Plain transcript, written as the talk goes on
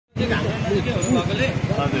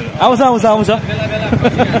आउँछ आउँछ आउँछ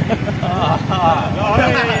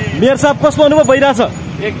मेयर साहब कस्तो अनुभव भइरहेछ?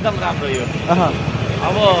 एकदम राम्रो यो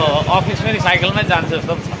अब अफिस पनि साइकलमै जान्छ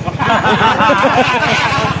जस्तो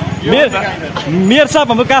मेयर साहब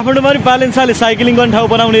हाम्रो काठमाडौँमा पनि बालेन्साले साइक्लिङ गर्ने ठाउँ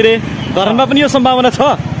बनाउने रे धरानमा पनि यो सम्भावना छ?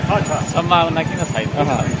 सम्भावना किन छैन?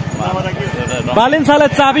 बालेन्सालाई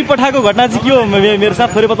चाबी पठाएको घटना चाहिँ के हो मेयर साहब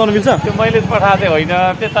थोरै बताउनु मिल्छ? त्यो मैले पठाएको थिएँ होइन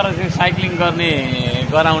त्यो तर साइक्लिङ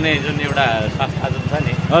गराउने जुन एउटा संस्था जुन छ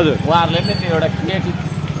नि हजुर उहाँहरूले नै त्यो एउटा क्रिएटिभ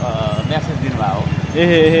मेसेज दिनुभएको हो।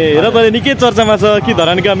 ए र पनि निकै चर्चामा छ कि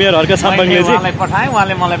धरानका मेयर हर्का साम्पाङले चाहिँ उहाँलाई पठाएँ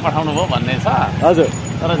उहाँले मलाई पठाउनु भयो भन्ने छ। हजुर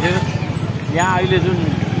तर यहाँ अहिले जुन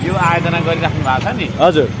यो आयोजना गरिराख्नु भएको छ नि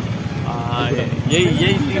हजुर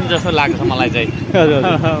यही टिम जस्तो लाग्छ मलाई चाहिँ।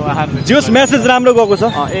 जोस मेसेज राम्रो गएको छ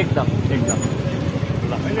एकदम एकदम।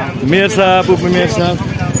 मेयर साहब उपमेयर साहब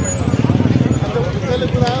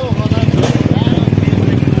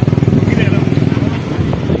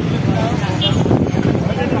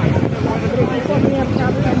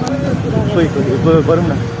गरौँ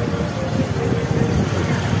न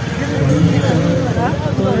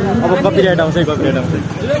अब कपिराइट आउँछ कपिराइट आउँछ।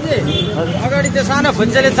 अगाडि त्यो सानो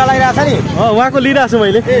फुन्चेले चलाइरहेको छ नि उहाँको लिइरहेको छु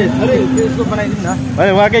मैले त्यसको बनाइदिनु न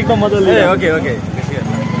होइन उहाँको एकदम मजाले ओके ओके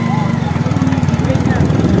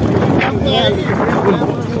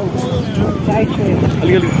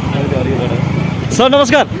सर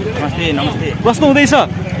नमस्कार। नमस्ते नमस्ते। कस्तो हुँदैछ?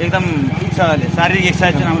 एकदम ठिक छ अहिले शारीरिक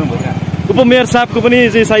एक्सर्साइज चाहिँ राम्रो भइरहेको। उपमेयर साहबको पनि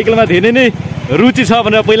चाहिँ साइकलमा धेरै नै रुचि छ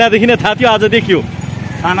भनेर पहिलादेखि नै थाहा थियो आज देखियो।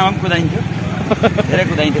 सानामा पनि कुदाइन्थ्यो धेरै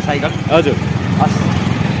कुदाइन्थ्यो साइकल। हजुर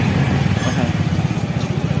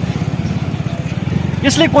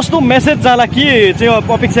यसले कस्तो मेसेज जाला के चाहिँ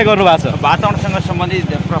अपेक्षा गर्नु भएको छ? वातावरणसँग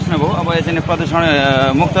सम्बन्धित प्रश्न भयो। अब यो चाहिँ प्रदूषण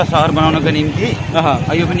मुक्त सहर बनाउनको निम्ति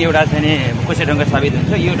यो पनि एउटा चाहिँ कसै ढङ्ग साबित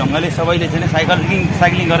हुन्छ। यो ढङ्गले सबैले चाहिँ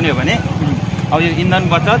साइक्लिङ गर्ने हो भने अब यो इन्धन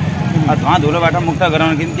बचत धुवा धुलोबाट मुक्त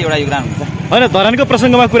गराउनको निम्ति एउटा योगदान हुन्छ। होइन धरानको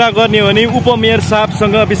प्रसङ्गमा कुरा गर्ने हो भने उपमेयर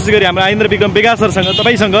साहबसँग विशेष गरी हाम्रो आइन्द्र विक्रम बेगा सरसँग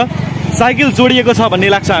तपाईँसँग साइकल जोडिएको छ भन्ने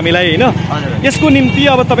लाग्छ हामीलाई होइन? यसको निम्ति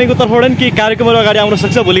अब तपाईँको तर्फबाट पनि केही कार्यक्रमहरू अगाडि आउन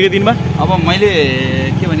सक्छ भोलिको दिनमा? अब मैले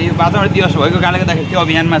के भने वातावरण दिवस भएको कारणले गर्दाखेरि त्यो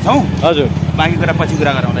अभियानमा छौँ। हजुर बाँकी कुरा पछि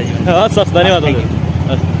कुरा गरौँला। हस् हस् धन्यवाद।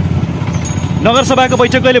 नगरसभाको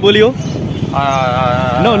बैठक कहिले? भोलि हो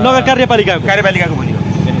नगर कार्यपालिकाको भोलि हो।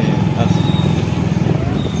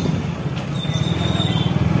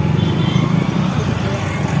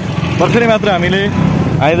 भर्खरै मात्र हामीले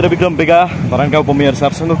आइन्द्र विक्रम बेगा धरानका उपमेयर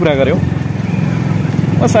साहबसँग कुरा गऱ्यौँ।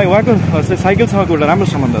 उहाँको साइकलसँगको एउटा राम्रो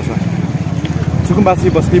सम्बन्ध छ। सुकुम्बासी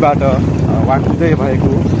बस्तीबाट उहाँको उदय भएको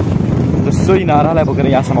सोही नारालाई बोकेर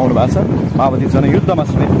यहाँसम्म आउनु भएको छ। माओवादी जनयुद्धमा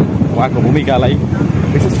समेत उहाँको भूमिकालाई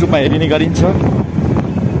विशेष रूपमा हेरिने गरिन्छ।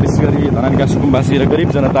 विशेष गरी धरानका सुकुम्बासी र गरिब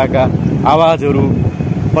जनताका आवाजहरू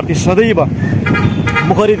प्रति सदैव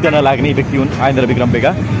मुखरित गर्न लाग्ने व्यक्ति हुन् आइन्द्र विक्रम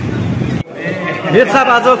बेगा। मेयर साहब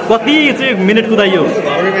आज कति चाहिँ मिनट कुदाइयो? 30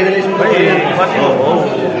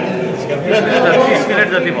 मिनट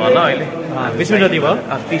जति भयो होला अहिले। 20 मिनट जति भयो।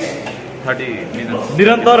 30 मिनट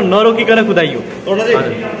निरन्तर नरोकिकन कुदाइयो।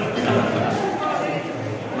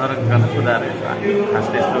 नरोकिकन कुदाएर खास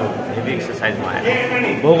त्यस्तो हेभी एक्सर्साइजमा आयो।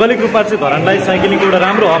 भौगोलिक रूपमा चाहिँ धरानलाई साइक्लिङको एउटा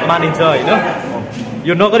राम्रो हब मानिन्छ होइन?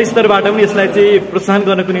 यो नगर स्तरबाट पनि यसलाई चाहिँ प्रोत्साहन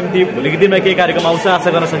गर्नको निम्ति भोलिको दिनमा केही कार्यक्रम आउँछ आशा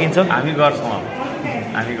गर्न सकिन्छ? हामी गर्छौँ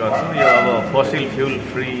यो अब फोसिल फ्युल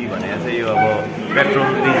फ्री भनेर चाहिँ यो अब पेट्रोल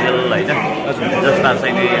डिजल होइन जस्ता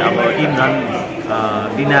चाहिँ नि अब इन्धन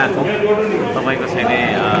बिनाको तपाईँको चाहिँ नि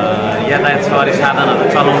यातायात सवारी साधनहरू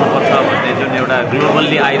चलाउनुपर्छ भन्ने जुन एउटा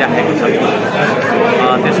ग्लोबल्ली आइराखेको छ।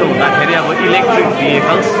 त्यसो हुँदाखेरि अब इलेक्ट्रिक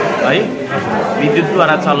भेहिकल्स है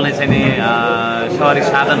विद्युतद्वारा चल्ने चाहिँ नि सवारी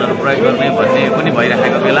साधनहरू प्रयोग गर्ने भन्ने पनि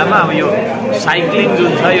भइराखेको बेलामा अब यो साइक्लिङ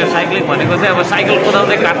जुन छ यो साइक्लिङ भनेको चाहिँ अब साइकल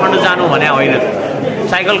कुदाउँदै काठमाडौँ जानु भने होइन,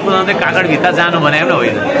 साइकल कुदाउँदै काँकडभित्र जानु भने पनि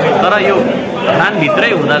होइन, तर यो धरानभित्रै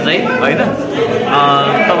हुँदा चाहिँ होइन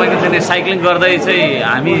तपाईँको चाहिँ साइक्लिङ गर्दै चाहिँ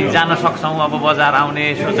हामी जान सक्छौँ। अब बजार आउने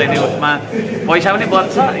यसो चाहिँ उसमा पैसा पनि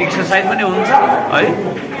बच्छ, एक्सर्साइज पनि हुन्छ है।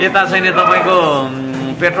 यता चाहिँ तपाईँको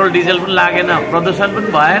पेट्रोल डिजल पनि लागेन, प्रदूषण पनि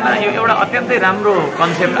भएन। यो एउटा अत्यन्तै राम्रो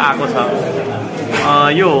कन्सेप्ट आएको छ।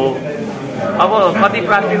 यो अब कति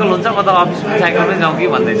प्र्याक्टिकल हुन्छ म त अफिसमा साइकलमै जाउँ कि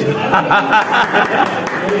भन्दैछु।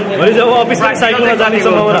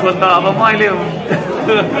 अब म अहिले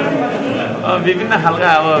विभिन्न खालका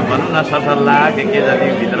अब भनौँ न ससल्लाह के जति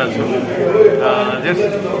भित्र छु।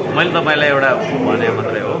 मैले तपाईँलाई एउटा भने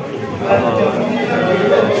मात्रै हो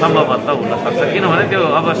सम्भवतः हुनसक्छ, किनभने त्यो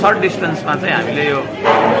अब सर्ट डिस्टेन्समा चाहिँ हामीले यो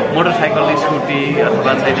मोटरसाइकल स्कुटी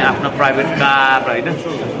अथवा चाहिँ आफ्नो प्राइभेट कार होइन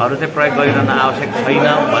हरू चाहिँ प्रयोग गरिरहन आवश्यक छैन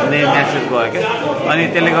भन्ने म्यासेज गयो क्या। अनि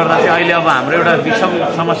त्यसले गर्दा चाहिँ अहिले अब हाम्रो एउटा विषम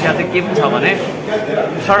समस्या चाहिँ के छ भने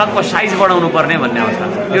सडकको साइज बढाउनु पर्ने भन्ने अवस्था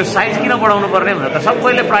छ। त्यो साइज किन बढाउनु पर्ने भन्दा त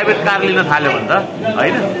सबैले प्राइभेट कार लिन थाल्यो भने त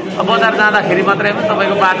होइन, अब बजार जाँदाखेरि मात्रै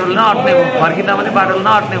तपाईँको बाटो नअट्ने, फर्किँदा पनि बाटो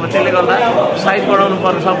नअट्ने भयो। त्यसले गर्दा साइज बढाउनु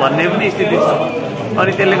पर्छ भन्ने पनि स्थिति छ।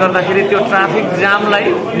 अनि त्यसले गर्दाखेरि त्यो ट्राफिक जामलाई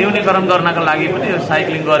न्यूनीकरण गर्नका लागि पनि यो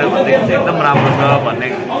साइक्लिङ गऱ्यो भनेदेखि चाहिँ एकदम राम्रो छ भन्ने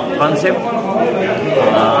कन्सेप्ट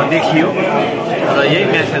देखियो र यही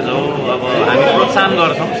मेसेज हो। अब हामी प्रोत्साहन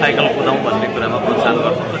गर्छौँ साइकल कुदाउँ भन्ने कुरामा प्रोत्साहन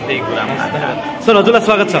गर्छौँ र त्यही कुरामा। सर हजुरलाई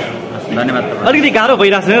स्वागत छ। धन्यवाद। अलिकति गाह्रो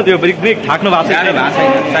भइरहेको छैन त्यो ब्रेक थाक्नु भएको छ? गाह्रो भएको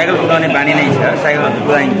छैन, साइकल कुदाउने बानी नै छ। साइकल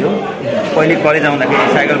कुदाइन्थ्यो, पहिले कलेज आउँदाखेरि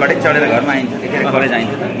साइकलबाटै चढेर घरमा आइन्थ्यो, त्यतिखेर कलेज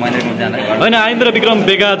आइन्थ्यो महेन्द्रगञ्ज जाँदा। होइन, आइन्द्र विक्रम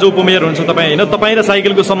बेगा जो उपमेयर हुनुहुन्छ तपाईँ होइन, तपाईँ र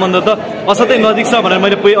साइकलको सम्बन्ध त असाध्यै नजिक छ भनेर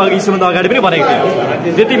मैले यसभन्दा अगाडि पनि भनेको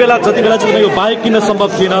थिएँ। जति बेला चाहिँ तपाईँको बाइक किन्न सम्भव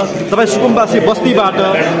थिएन, तपाईँ सुकुम्बासी बस्तीबाट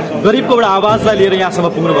गरिबको एउटा आवाजलाई लिएर यहाँसम्म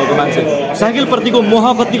पुग्नु भएको मान्छे, साइकलप्रतिको मोह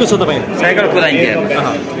कतिको छ तपाईँ? साइकल कुदाइन्थ्यो,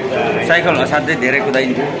 साइकल असाध्यै धेरै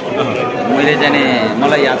कुदाइन्थ्यो। मैले चाहिँ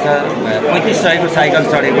मलाई याद छ 3500को साइकल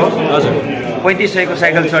चढेको। हजुर, 3500को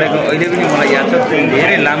साइकल चढेको अहिले पनि मलाई याद छ।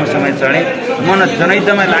 धेरै लामो समय चढेँ। मन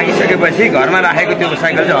जनयुद्धमा लागिसकेपछि घरमा राखेको त्यो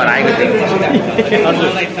साइकल चाहिँ हराएको थियो।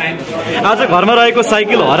 आज घरमा रहेको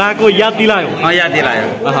साइकल हराएको याद दिलायो? याद दिलायो।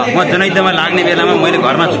 म जनयुद्धमा लाग्ने बेलामा मैले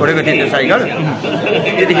घरमा छोडेको थिएँ त्यो साइकल।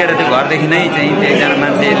 त्यतिखेर त्यो घरदेखि नै चाहिँ एकजना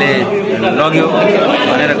मान्छेले लग्यो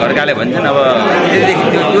भनेर घरकाले भन्छन्। अब त्यतिदेखि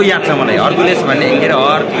त्यो याद छ मलाई। हर्कुलेस भन्ने के अरे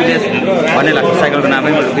हर्कुलेस भन्ने लाग्छ साइकलको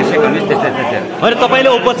नामै बिर्सेको त्यस्तै। होइन, तपाईँले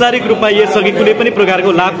औपचारिक रूपमा यसअघि कुनै पनि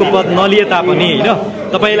प्रकारको लाभको पद नलिए तापनि होइन,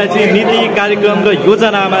 तपाईँलाई चाहिँ नीति कार्यक्रम र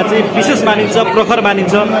योजनामा चाहिँ विशेष मानिन्छ, प्रखर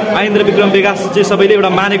मानिन्छ। आइन्द्र विक्रम बेगा चाहिँ सबैले एउटा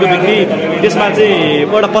मानेको व्यक्ति, त्यसमा चाहिँ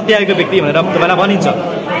एउटा पत्याएको व्यक्ति भनेर तपाईँलाई भनिन्छ।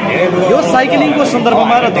 यो साइक्लिङको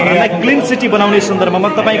सन्दर्भमा र धरानलाई क्लिन सिटी बनाउने सन्दर्भमा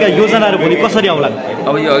तपाईँका योजनाहरू भोलि कसरी आउलान्?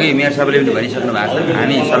 अब यो अघि मेयर साहबले पनि भनिसक्नु भएको छ,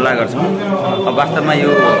 हामी सल्लाह गर्छौँ। अब वास्तवमा यो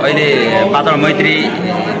अहिले पातळ मैत्री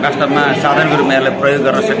वास्तवमा साधनको रूपमा यसलाई प्रयोग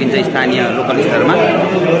गर्न सकिन्छ स्थानीय लोकल स्तरमा।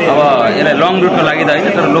 अब यसलाई लङ रुटको लागि त होइन,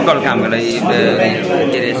 तर लोकल कामको लागि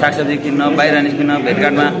के अरे सागसब्जी किन्न, बाहिर निस्किन,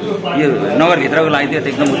 भेटघाटमा यो नगरभित्रको लागि त्यो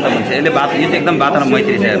एकदम उत्तम हुन्छ। यसले यो चाहिँ एकदम वातावरण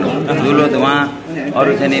मैत्री छ। हेर्नु, धुलो धुवाँ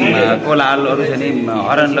अरू चाहिँ नि कोलाहल, अरू चाहिँ नि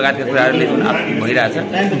हरन लगायतका कुराहरूले जुन भइरहेछ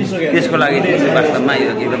त्यसको लागि चाहिँ वास्तवमा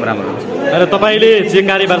यो एकदम राम्रो हुन्छ। र तपाईँले जे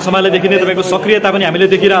कार्यभार सम्हालेदेखि नै तपाईँको सक्रियता पनि हामीले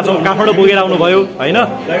देखिरहेछौँ। काठमाडौँ पुगेर आउनुभयो होइन,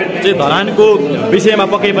 चाहिँ धरानको विषयमा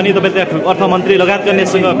पक्कै पनि तपाईँ त्यहाँ अर्थमन्त्री लगायतका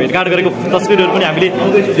नेतासँग भेटघाट गरेको तस्विरहरू पनि हामीले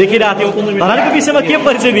देखिरहेको थियौँ। धरानको विषयमा के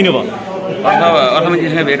परिचय दिनुभयो?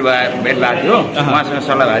 अर्थमन्त्रीसँग भेट भएको थियो, उहाँसँग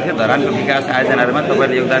सल्लाह भएको थियो। धरानको विकास आयोजनाहरूमा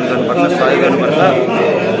तपाईँले योगदान गर्नुपर्छ, सहयोग गर्नुपर्छ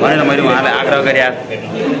भनेर मैले उहाँलाई आग्रह गरेको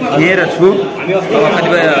थिएँ र छु। अब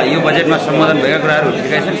कतिपय यो बजेटमा सम्बोधन भएका कुराहरू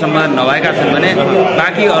ठिकै छन्, सम्बोधन नभएका छन् भने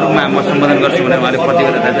बाँकी अरूमा म सम्बोधन गर्छु भनेर उहाँले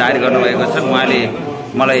प्रतिबद्धता जाहेर गर्नुभएको छ। उहाँले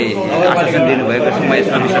मलाई आश्वासन दिनुभएको छ, म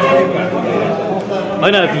यसमा विश्वास गर्छु।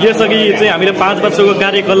 होइन, यसअघि चाहिँ हामीले 5 वर्षको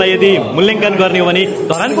कार्यकाललाई यदि मूल्याङ्कन गर्ने हो भने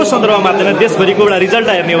धरानको सन्दर्भमा मात्र देशभरिको एउटा रिजल्ट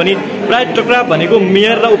हेर्ने हो भने प्राय टक्राव भनेको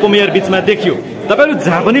मेयर र उपमेयर बिचमा देखियो। तपाईँहरू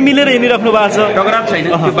जहाँ पनि मिलेर हिँडिराख्नु भएको छ, टक्राव छैन।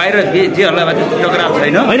 बाहिर जे हल्ला भएको छ टक्राव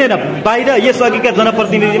छैन। होइन, बाहिर यसअघिका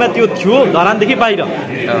जनप्रतिनिधिमा त्यो थियो धरानदेखि बाहिर,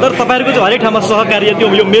 तर तपाईँहरूको चाहिँ हरेक ठाउँमा सहकार्य त्यो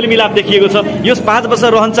यो मेलमिलाप देखिएको छ। यो 5 वर्ष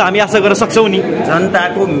रहन्छ, हामी आशा गर्न सक्छौँ नि।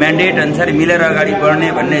 जनताको म्यान्डेट अनुसार मिलेर अगाडि बढ्ने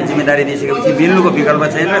भन्ने जिम्मेदारी दिइसकेपछि मिल्नुको विकल्प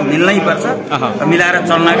छैन र मिल्नै पर्छ। मिलाएर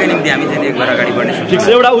चल्नकै निम्ति हामी चाहिँ एक भएर अगाडि बढ्ने। ठिक छ,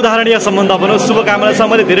 एउटा उदाहरणीय सम्बन्ध भनौँ। शुभकामना छ,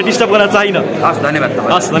 मैले धेरै डिस्टर्ब गर्न चाहिनँ। हस्, धन्यवाद।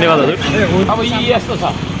 हस्, धन्यवाद हजुर। अब यस्तो छ,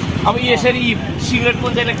 अब यसरी सिगरेट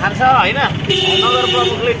कुन चाहिँले खान्छ होइन, नगर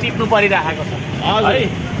प्रमुखले टिप्नु परिरहेको छ है।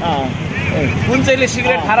 कुन चाहिँले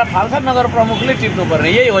सिगरेट खाएर फाल्छ, नगर प्रमुखले टिप्नु पर्ने,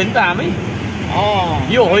 यही हो नि त। हामी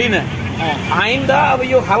यो होइन आइन्दा अब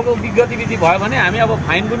यो खालको गतिविधि भयो भने हामी अब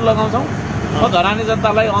फाइन पनि लगाउँछौँ। म धरानी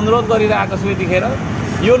जनतालाई अनुरोध गरिरहेको छु यतिखेर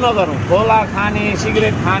यो नगरौँ। खोला खाने,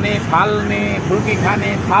 सिगरेट खाने, फाल्ने, फुर्की खाने,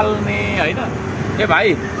 फाल्ने होइन। ए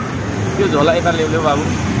भाइ, त्यो झोला यता ल्याउ बाबु,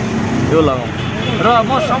 यो लगाउँ। र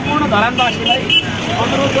म सम्पूर्ण धरानवासीलाई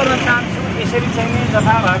अनुरोध गर्न चाहन्छु, यसरी चाहिँ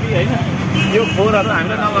जथाभावी होइन यो फोहोरहरू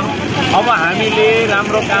हामीले नगरौँ। अब हामीले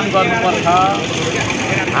राम्रो काम गर्नुपर्छ।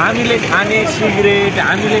 हामीले खाने सिगरेट,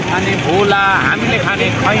 हामीले खाने भोला, हामीले खाने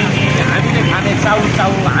खैनी, हामीले खाने चाउ,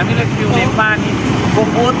 हामीले पिउने पानीको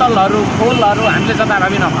बोतलहरू, खोलहरू हामीले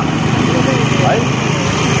जथाभावी नखाउँ है।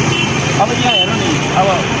 अब यहाँ हेर्नु नि,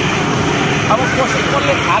 अब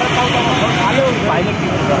कसले खाएर चाउचाउमा खाल्यो, भाइले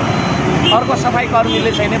पिउनु, अर्को सफाइ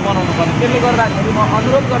कर्मीले चाहिँ नै बनाउनु पर्ने। त्यसले गर्दाखेरि म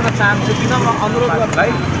अनुरोध गर्न चाहन्छु, किन म अनुरोध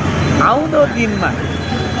गर्छु, आउँदो दिनमा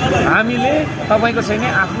हामीले तपाईँको चाहिँ नि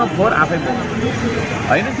आफ्नो फोहोर आफै बोक्नु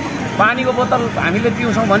होइन। पानीको बोतल हामीले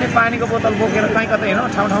पिउँछौँ भने पानीको बोतल बोकेर कहीँ कतै हेर्नु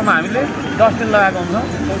ठाउँ ठाउँमा हामीले डस्टबिन लगाएको हुन्छौँ,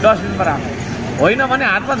 डस्टबिनमा राख्नु होइन भने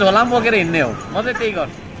हातमा झोलाम बोकेर हिँड्ने हो म चाहिँ त्यही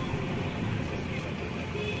गर्छु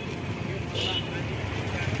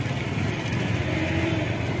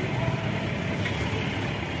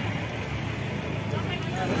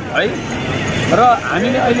है र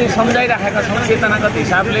हामीले अहिले सम्झाइराखेका छौँ चेतनागत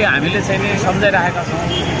हिसाबले हामीले चाहिँ नि सम्झाइराखेका छौँ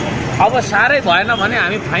अब साह्रै भएन भने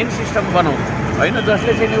हामी फाइन सिस्टम बनाउँ होइन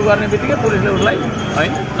जसले चाहिँ यो गर्ने बित्तिकै पुलिसले उसलाई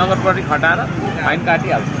होइन नगरप्रति खटाएर फाइन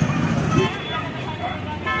काटिहाल्छ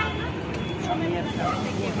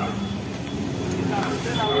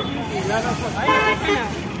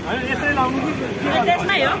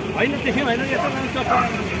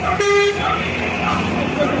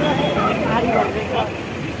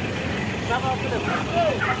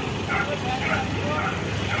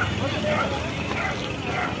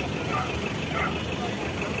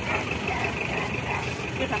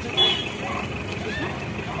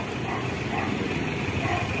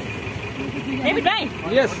David भाइ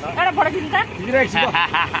यस एउटा फोटो खिच्नु त खिचिरहेको छु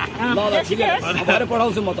ल ल ठिकै हो भरे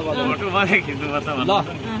पठाउँछु म तपाईलाई फोटो मात्रै खिच्नु पर्छ ल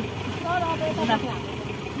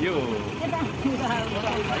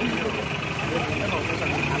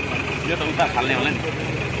यो त उता फाल्ने होला नि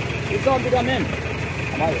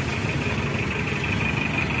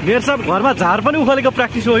मेयर साहब घरमा झार पनि उखालेको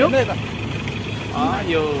प्र्याक्टिस हो यो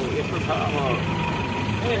यो यस्तो छ अब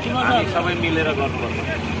हामी सबै मिलेर गर्नुपर्छ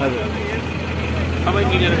हजुर सबै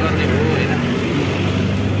मिलेर गर्ने हो होइन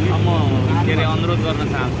म के अरे अनुरोध गर्न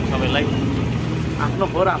चाहन्छु सबैलाई आफ्नो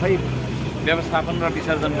फोहोर आफै व्यवस्थापन र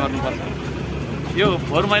विसर्जन गर्नुपर्छ यो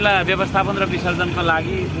फोहोर मैला व्यवस्थापन र विसर्जनको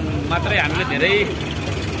लागि मात्रै हामीले धेरै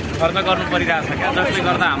खर्च गर्नु परिरहेछ क्या जसले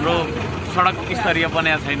गर्दा हाम्रो सडक स्तरीय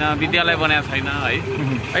बनाएको छैन विद्यालय बनाएको छैन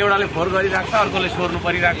है एउटाले फोहोर गरिरहेको छ अर्कोले सोर्नु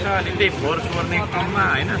परिरहेको छ अनि त्यही फोहोर सोर्ने क्रममा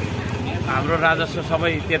होइन हाम्रो राजस्व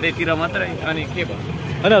सबै त्यतैतिर मात्रै अनि के भयो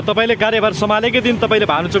होइन तपाईँले कार्यभार सम्हालेकै दिन तपाईँले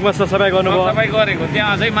भानुचोकमा सफाइ गर्नुभयो सबै गरेको त्यहाँ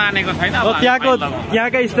अझै मानेको छैन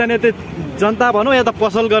त्यहाँका स्थानीय जनता भनौँ या त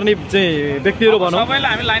पसल गर्ने चाहिँ व्यक्तिहरू भनौँ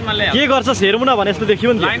सबैलाई हामी लाइनमा ल्याइहाल्छौँ के गर्छ हेरौँ न भने जस्तो देखियो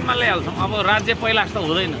नि लाइनमा ल्याइहाल्छौँ अब राज्य पहिला जस्तो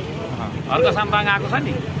हुँदैन हर्का साम्पाङ आएको छ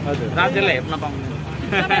नि राज्यले हेप्न पाउँदैन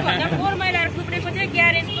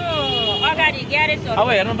अब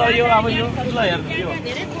हेर्नु त यो अब यो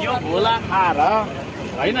यो भोला खाएर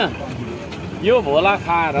होइन यो भोला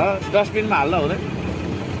खाएर डस्टबिनमा हाल्दा हुँदैन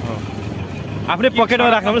आफ्नै पकेटमा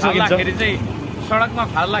राख्न पनि सकिन्छ फाल्दाखेरि चाहिँ सडकमा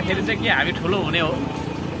फाल्दाखेरि चाहिँ के हामी ठुलो हुने हो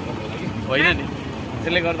होइन नि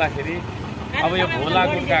त्यसले गर्दाखेरि अब यो भोला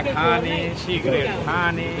गुट्का खाने सिगरेट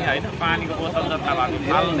खाने होइन पानीको बोतल जता भएको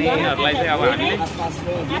फाल्नेहरूलाई चाहिँ अब हामीले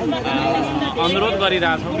अनुरोध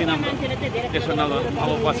गरिरहेछौँ विनम्र त्यसो नगर्नु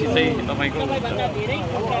अब पछि चाहिँ तपाईँको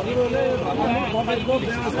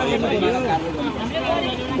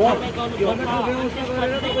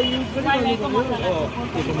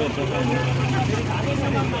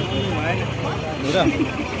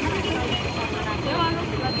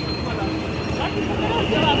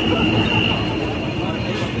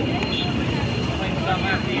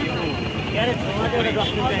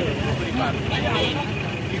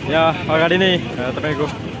यहाँ अगाडि नै तपाईँको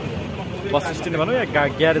बस स्ट्यान्ड भनौँ या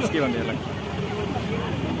ग्यारेज के भन्ने यसलाई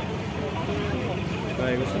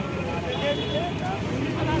रहेको छ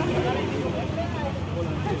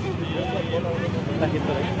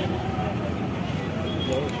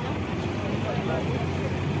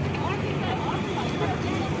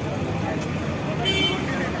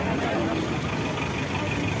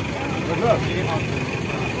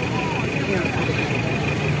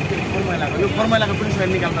यो फोहोर मैलाको पनि सही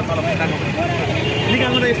निकाल्न तल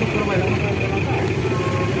निकाल्नु र यसो फोहोर मैला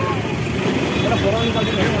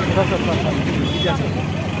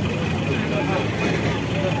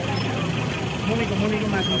मुनिको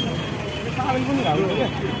माथि साबुन पनि हाल्नु क्या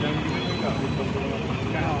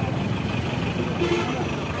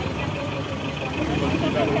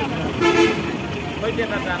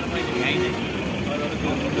त्यता जानु मैले खाइने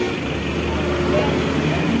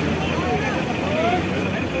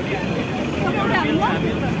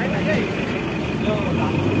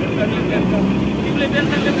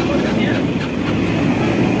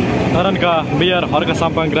धरानका मेयर हर्का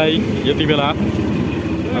साम्पाङ राई यति बेला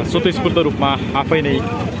स्वतस्फूर्त रूपमा आफै नै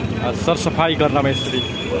सरसफाई गर्नमा यसरी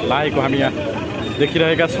लागेको हामी यहाँ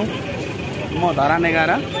देखिरहेका छौँ म धरान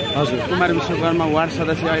 11 हजुर कुमार विश्वकर्मा वार्ड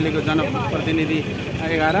सदस्य अहिलेको जनप्रतिनिधि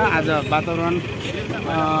 11 आज वातावरण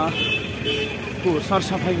को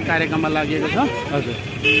सरसफाई कार्यक्रममा लागेको छ हजुर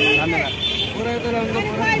धन्यवाद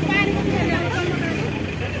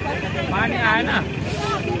पानी आएन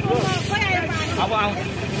अब आउँछ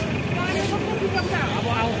अब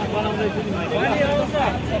आउँछ बनाउँदैछु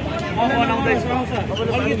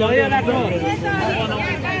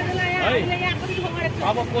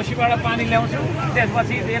अब कोसीबाट पानी ल्याउँछु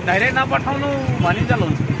त्यसपछि धेरै नपठाउनु भनिन्जेल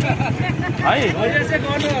हुन्छ है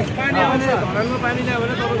पानी आउँछ धरानमा पानी ल्यायो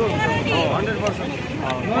भने तपाईँको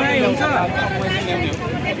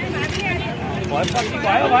 100%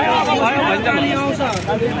 भयो पानी आउँछ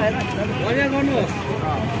भनिया गर्नुहोस्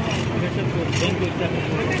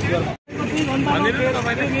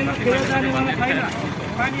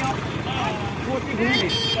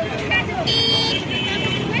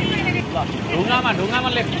ढुङ्गामा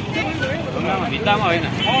लेख्नु ढुङ्गामा भित्तामा होइन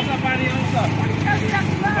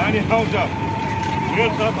पानी आउँछ यो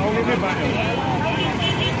सब आउने नै पानी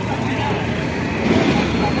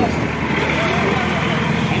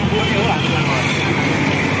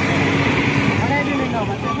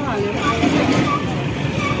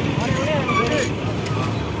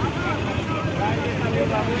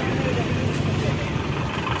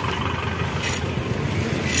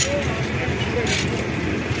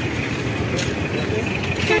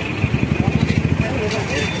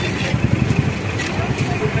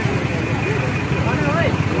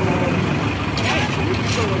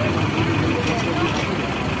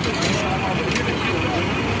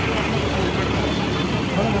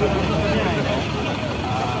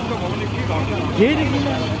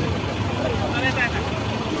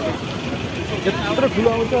यत्रो ठुलो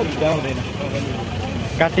आउँछ भ्याउँदैन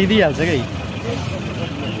काटिदिइहाल्छ कि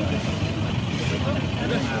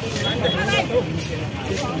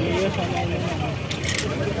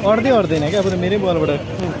अड्दैन क्या अब त मेरै बलबाट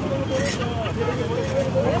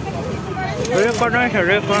रेकर्ड नै छ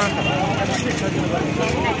रेकर्ड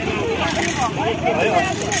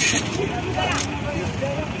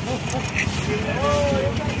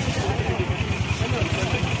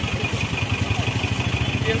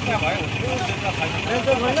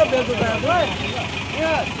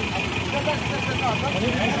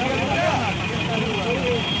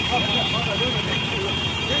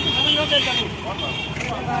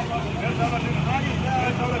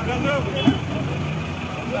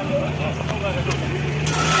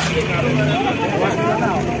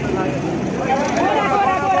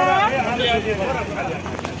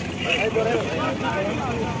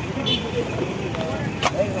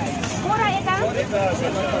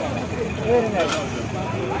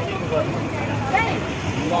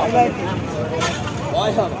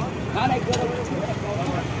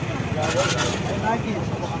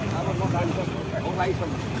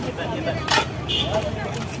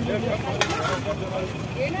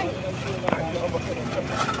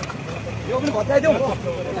यो पनि बताइदेऊ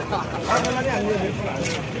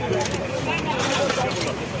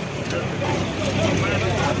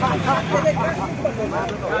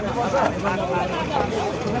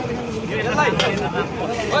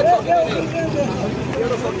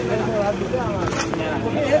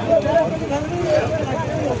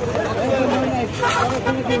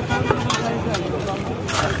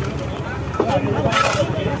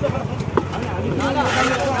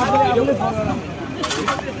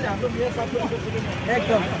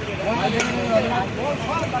एकदम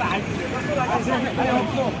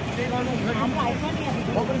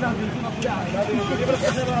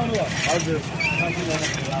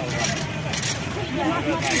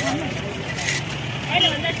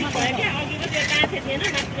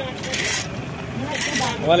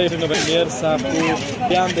उहाँले मेयर साहबको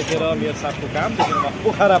बिहान देखेर मेयर साहबको काम देखेर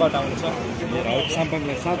पोखराबाट आउँछ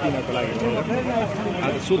साम्पाङलाई साथ दिनको लागि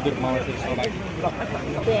आज सुर्ख रूपमा सहभागी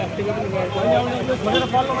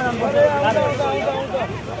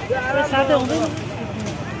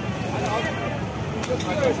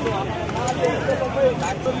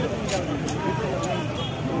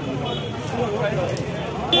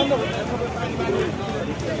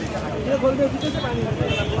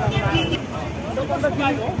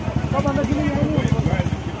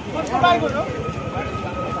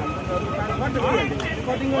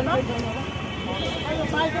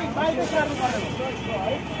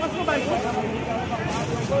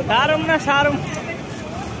सारौँ न सारौँ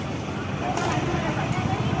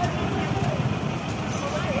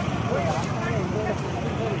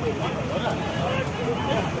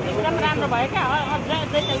एकदम राम्रो भयो क्या अझ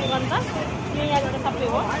चाहिँ गर्नु त यहाँबाट सबै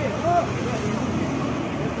हो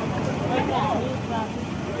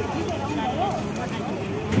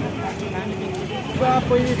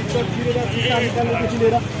पहिले भित्र छिरेर भिसा निकाल्नेदेखि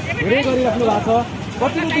लिएर धेरै गरिराख्नु भएको छ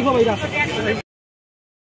कतिको दुःख भइरहेको छ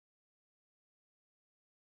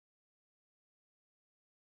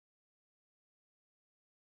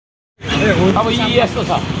अब यी यस्तो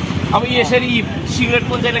छ अब यसरी सिगरेट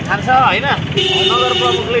कुन चाहिँले खान्छ होइन नगर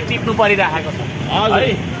प्रमुखले टिप्नु परिराखेको छ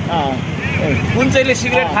है कुन चाहिँले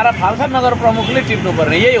सिगरेट खाएर फाल्छ नगर प्रमुखले टिप्नु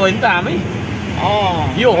पर्ने यही हो नि त हामी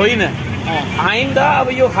यो होइन आइन्दा अब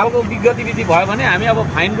यो खालको गतिविधि भयो भने हामी अब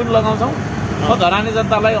फाइन पनि लगाउँछौँ। म धरानी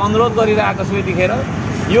जनतालाई अनुरोध गरिरहेको छु यतिखेर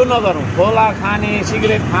यो नगरौँ। खोला खाने,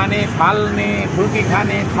 सिगरेट खाने, फाल्ने, फुर्की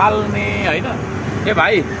खाने, फाल्ने होइन। ए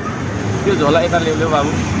भाइ त्यो झोला यता ल्याउ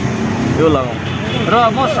बाबु, यो लगाउँ। र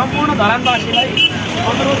म सम्पूर्ण धरानवासीलाई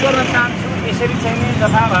अनुरोध गर्न चाहन्छु यसरी चाहिँ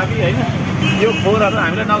जथाभावी होइन यो फोहोरहरू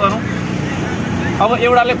हामीले नगरौँ। अब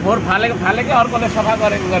एउटाले फोहोर फालेकै अर्कोले सफा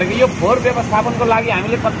गरेको यो फोहोर व्यवस्थापनको लागि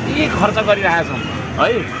हामीले कति खर्च गरिरहेका छौँ है।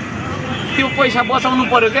 त्यो पैसा बचाउनु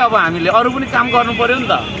पर्यो क्या। अब हामीले अरू पनि काम गर्नु पर्यो नि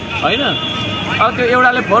त होइन। अब त्यो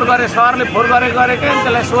एउटाले फोहोर गरे, सहरले फोहोर गरेकै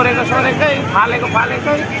त्यसलाई सोरेकै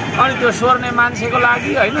फालेकै अनि त्यो सोर्ने मान्छेको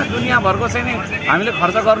लागि होइन दुनियाँभरको चाहिँ नि हामीले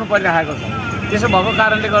खर्च गर्नु परिरहेको छ। त्यसो भएको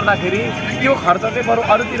कारणले गर्दाखेरि त्यो खर्च चाहिँ बरु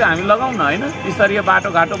अरूतिर हामी लगाउँ न होइन। स्तरीय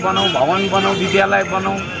बाटोघाटो बनाऊ, भवन बनाऊ, विद्यालय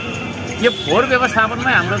बनाऊ। यो फोहोर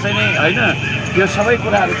व्यवस्थापनमै हाम्रो चाहिँ नि होइन यो सबै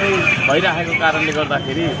कुराहरू चाहिँ भइरहेको कारणले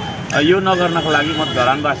गर्दाखेरि यो नगर्नको लागि म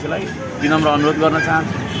धरानवासीलाई विनम्र अनुरोध गर्न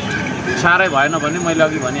चाहन्छु। साह्रै भएन भने मैले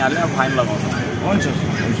अघि भनिहालेँ अब फाइन लगाउँछु। हुन्छ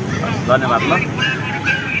धन्यवाद ल।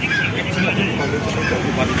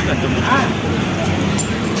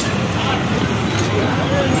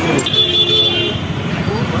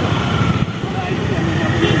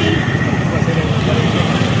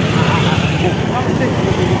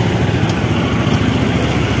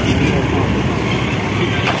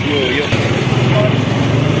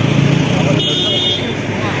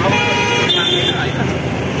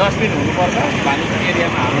 डस्टबिन हुनुपर्छ भानुको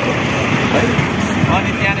एरियामा हाल्नु है।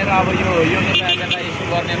 अनि त्यहाँनिर अब यो यता यसो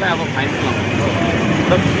गर्नेलाई अब फाइन लगाउनु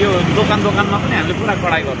र यो दोकानमा पनि हामीले पुरा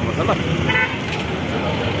कडाइ गर्नुपर्छ ल।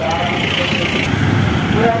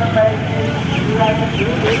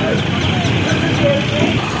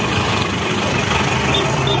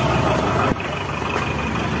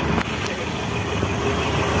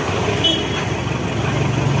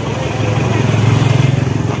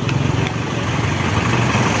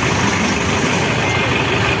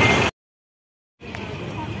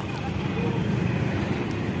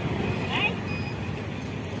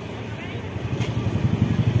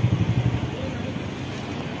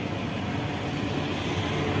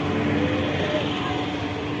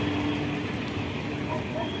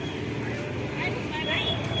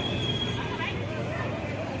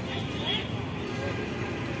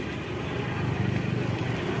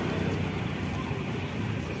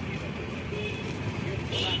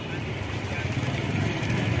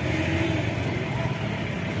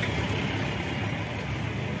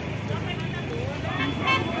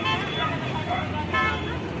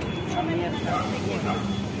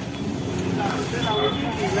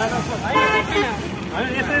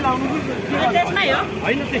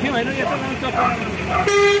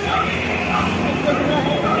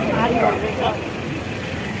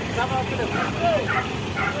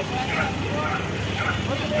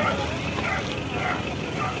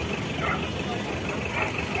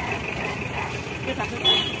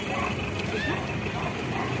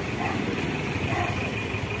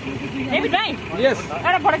 यस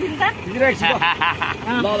एउटा फोटो खिच्छ खिचिरहेको छु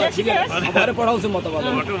ल ल ठिक छ भरे पठाउँछु म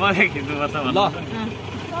तपाईँलाई फोटो मात्रै खिच्नुपर्छ ल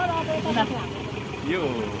यो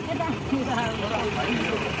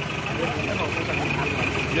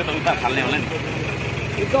त उता फाल्ने होला नि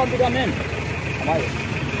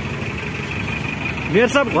मेयर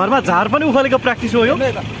साहब घरमा झार पनि उखालेको प्र्याक्टिस हो यो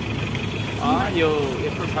यो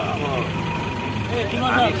यस्तो छ अब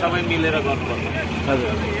हामी सबै मिलेर गर्नुपर्छ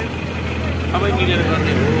हजुर सबै मिलेर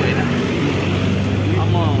गर्ने हो होइन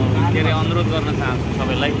म के अरे अनुरोध गर्न चाहन्छु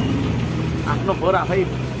सबैलाई आफ्नो फोहोर आफै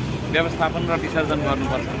व्यवस्थापन र विसर्जन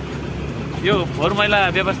गर्नुपर्छ यो फोहोर मैला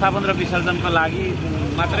व्यवस्थापन र विसर्जनको लागि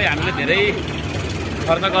मात्रै हामीले धेरै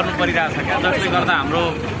खर्च गर्नु परिरहेछ क्या जसले गर्दा हाम्रो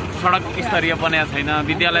सडक स्तरीय बनाएको छैन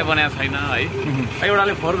विद्यालय बनाएको छैन है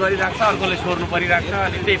एउटाले फोहोर गरिरहेको छ अर्कोले सोर्नु परिरहेको छ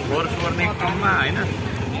अनि त्यही फोहोर सोर्ने क्रममा होइन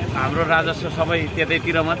हाम्रो राजस्व सबै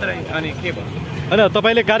त्यतैतिर मात्रै अनि के भयो होइन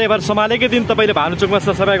तपाईँले कार्यभार सम्हालेकै दिन तपाईँले भानुचोकमा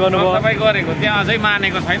सफाइ गर्नुभयो सफाइ गरेको त्यहाँ अझै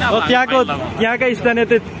मानेको छैन त्यहाँका स्थानीय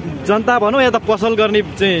जनता भनौँ या त पसल गर्ने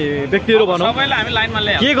चाहिँ व्यक्तिहरू भनौँ सबैलाई हामी लाइनमा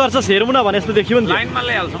ल्याइहाल्छौँ के गर्छ हेरौँ न भने जस्तो देखियो नि लाइनमा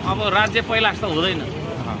ल्याइहाल्छौँ अब राज्य पहिला जस्तो हुँदैन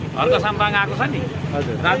हर्का साम्पाङ आएको छ नि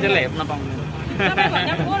राज्यले हेप्न पाउँदैन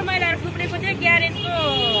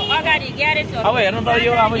अब हेर्नु त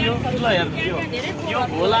यो अब यो ल हेर्नु यो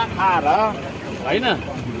भोला खाएर होइन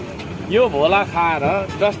यो भोला खाएर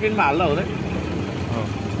डस्टबिनमा हाल्दा हुँदैन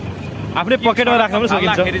आफ्नै पकेटमा राख्न पनि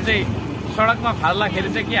सकिन्छ चाहिँ सडकमा फाल्दाखेरि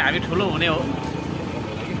चाहिँ के हामी ठुलो हुने हो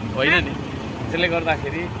होइन नि त्यसले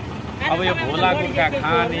गर्दाखेरि अब यो भोला गुट्खा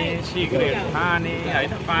खाने, सिगरेट खाने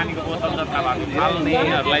होइन, पानीको बोतल जस्ता भएको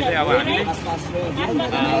फाल्नेहरूलाई चाहिँ अब हामीले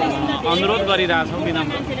अनुरोध गरिरहेछौँ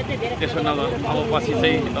विनम्र, त्यसो नगर्नु। अब पछि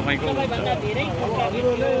चाहिँ तपाईँको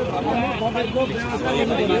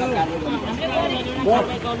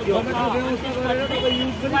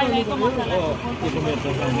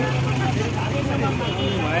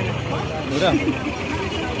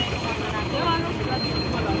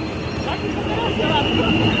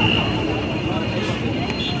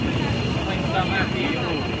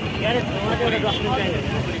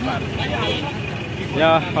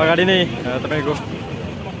यहाँ अगाडि नै तपाईँको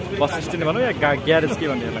बस स्ट्यान्ड भनौँ या ग्यारेज के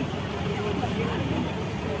भन्ने होला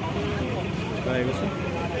रहेको छ।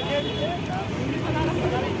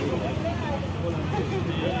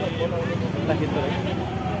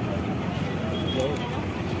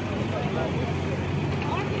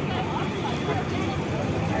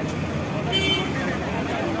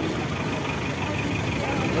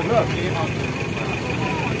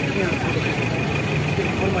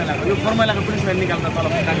 यो फर्मुलाको पुलिस लाइन निकाल्न तल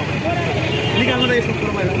निकाल्नु त यसो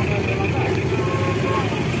फर्मुला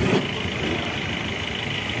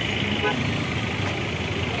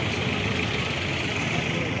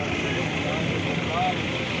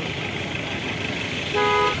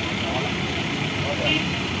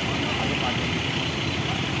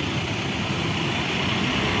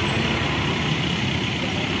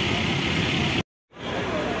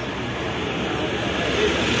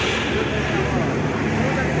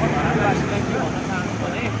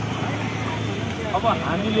अब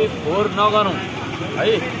हामीले फोहोर नगरौँ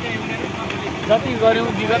है। जति गऱ्यौँ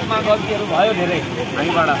विगतमा गल्तीहरू भयो धेरै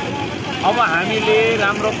हामीबाट। अब हामीले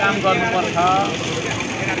राम्रो काम गर्नुपर्छ।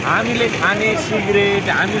 हामीले खाने सिगरेट,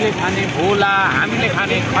 हामीले खाने भोला, हामीले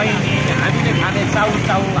खाने खैनी, हामीले खाने चाउ,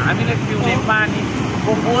 हामीले पिउने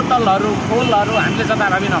पानीको बोतलहरू, खोलहरू हामीले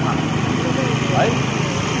जताभावी नखाऊँ है।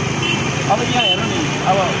 अब यहाँ हेर्नु नि,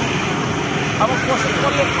 अब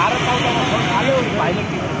कसले खाएर चाउचाउमा खोल खाल्यो भाइले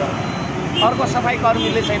के हुन्छ, अर्को सफाइ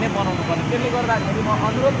कर्मीले चाहिँ नै बनाउनु पर्ने। त्यसले गर्दाखेरि म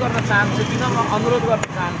अनुरोध गर्न चाहन्छु, किन म अनुरोध गर्न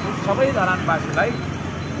चाहन्छु सबै धरानवासीलाई,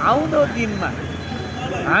 आउँदो दिनमा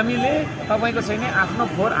हामीले तपाईँको चाहिँ नि आफ्नो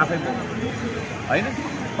फोहोर आफै बोक्नु होइन।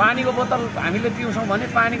 पानीको बोतल हामीले पिउँछौँ भने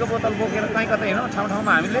पानीको बोतल बोकेर कहीँ कतै हिँड्छौँ, ठाउँ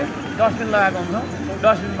ठाउँमा हामीले डस्टबिन लगाएको हुन्छौँ,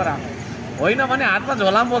 डस्टबिनमा राख्छौँ। होइन भने हातमा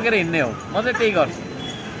झोलामा बोकेर हिँड्ने हो। म चाहिँ त्यही गर्छु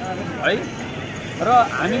है। र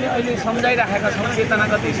हामीले अहिले सम्झाइराखेका छौँ,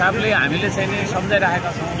 चेतनागत हिसाबले हामीले चाहिँ नि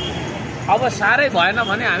सम्झाइराखेका छौँ। अब साह्रै भएन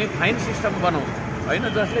भने हामी फाइन सिस्टम बनाउँछौँ होइन।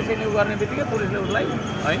 जसले चाहिँ उ गर्ने बित्तिकै पुलिसले उसलाई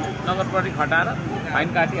होइन नगरप्रति खटाएर फाइन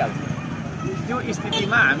काटिहाल्छ। त्यो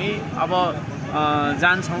स्थितिमा हामी अब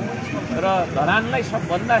जान्छौँ र धरानलाई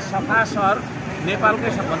सबभन्दा सफा सहर,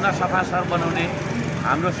 नेपालकै सबभन्दा सफा सहर बनाउने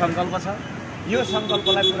हाम्रो सङ्कल्प छ। यो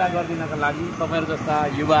सङ्कल्पलाई पुरा गरिदिनको लागि तपाईँहरू जस्ता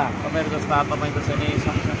युवा, तपाईँहरू जस्ता तपाईँको चाहिँ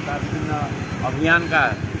सङ्घ संस्था, विभिन्न अभियानका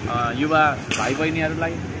युवा भाइ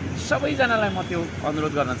बहिनीहरूलाई सबैजनालाई म त्यो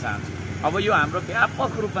अनुरोध गर्न चाहन्छु। अब यो हाम्रो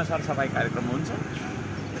व्यापक रूपमा सरसफाइ कार्यक्रम हुन्छ।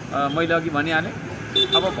 मैले अघि भनिहालेँ,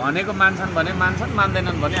 अब भनेको मान्छन् भने मान्छन्,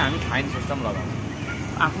 मान्दैनन् भने हामी फाइन सिस्टम लगाउँछौँ।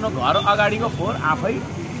 आफ्नो घर अगाडिको फोहोर आफै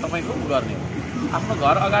तपाईँको गर्ने हो। आफ्नो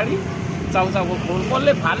घर अगाडि चाउचाउको फोहोर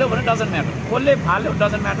कसले फाल्यो भने डजन्ट म्याटर, कसले फाल्यो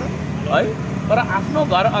डजन्ट म्याटर है। तर आफ्नो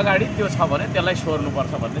घर अगाडि त्यो छ भने त्यसलाई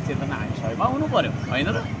सोर्नुपर्छ भन्ने चेतना हामी सबैमा हुनु पऱ्यो होइन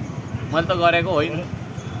र। मैले त गरेको होइन।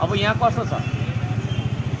 अब यहाँ कस्तो छ,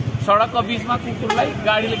 सडकको बिचमा कुकुरलाई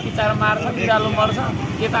गाडीले किचाएर मार्छ, बिरालो मर्छ,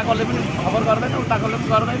 यताकोले पनि खबर गर्दैन, उताकोले पनि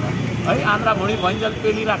गर्दैन है। आन्द्रा भुँडी भैँजल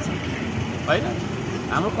पेलिरहेको छ होइन।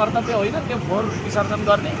 हाम्रो कर्तव्य होइन त्यो फोहोर विसर्जन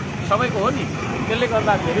गर्ने, सबैको हो नि। त्यसले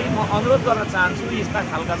गर्दाखेरि म अनुरोध गर्न चाहन्छु यस्ता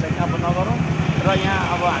खालका चाहिँ अब नगरौँ। र यहाँ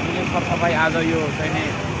अब हामीले सरसफाइ आज यो चाहिँ नि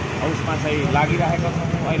उसमा चाहिँ लागिरहेका छौँ।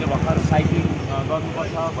 अहिले भर्खर साइक्लिङ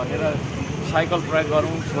गर्नुपर्छ भनेर साइकल प्रयोग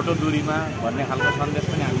गरौँ छोटो दूरीमा भन्ने खालको सन्देश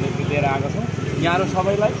पनि हामीले लिएर आएका छौँ। यहाँहरू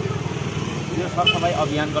सबैलाई यो सरसफाइ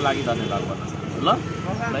अभियानको लागि धन्यवाद भन्न चाहन्छु।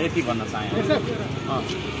 ल यति भन्न चाहेँ।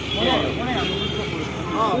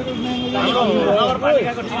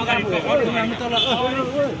 नगरपालिकाको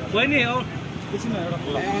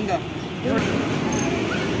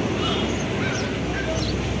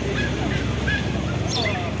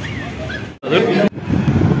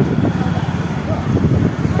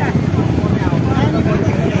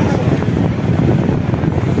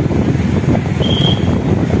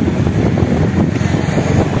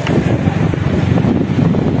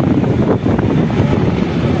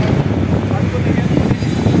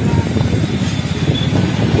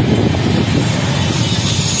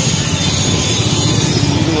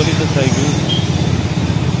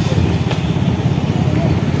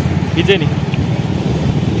खिचे नि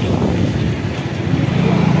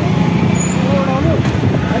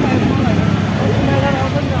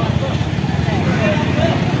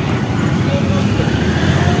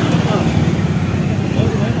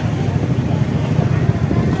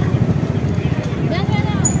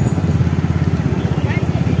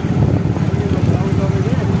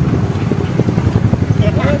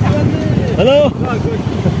हेलो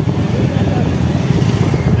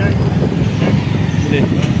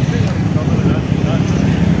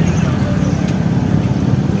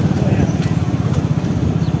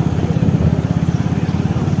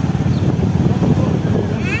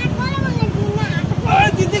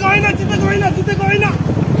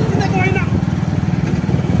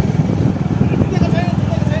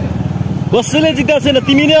कसैले जित्दा छैन,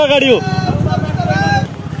 तिमी नै अगाडि हो।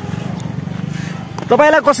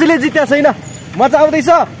 तपाईलाई कसैले जित्या छैन, मजा आउँदैछ?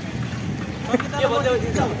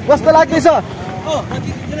 कस्तो लाग्दैछ?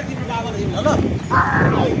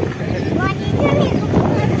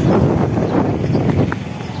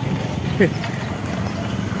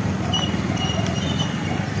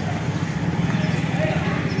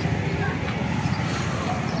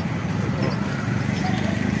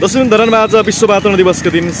 दशौं धरानमा आज विश्व वातावरण दिवसको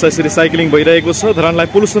दिन यसरी साइक्लिङ भइरहेको छ। धरानलाई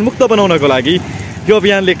पोल्युसन मुक्त बनाउनको लागि यो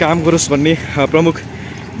अभियानले काम गरोस् भन्ने प्रमुख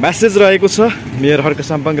मेसेज रहेको छ। मेयर हर्का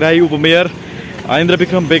साम्पाङ राई, उपमेयर इन्द्र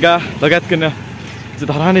विक्रम बेगा लगायतका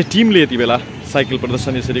धराने टिमले यति बेला साइकल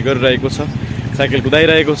प्रदर्शन यसरी गरिरहेको छ, साइकल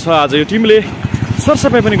कुदाइरहेको छ। आज यो टिमले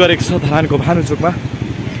सरसफाइ पनि गरेको छ धरानको भानुचोकमा।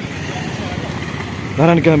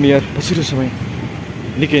 धरानका मेयर पछिल्लो समय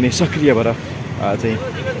निकै नै सक्रिय भएर चाहिँ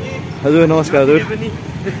हजुर नमस्कार हजुर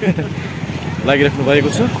लागिराख्नु भएको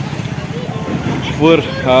छ। फोहोर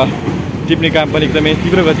टिप्ने काम पनि एकदमै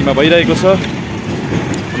तीव्र गतिमा भइरहेको छ,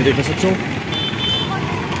 हामी देख्न सक्छौँ।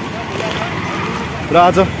 र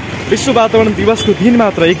आज विश्व वातावरण दिवसको दिन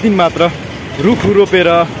मात्र, एक दिन मात्र रुख रोपेर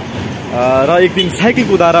र एक दिन साइकल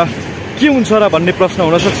कुदाएर के हुन्छ र भन्ने प्रश्न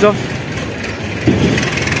हुनसक्छ।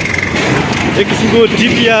 एक किसिमको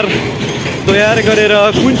डिपिआर तयार गरेर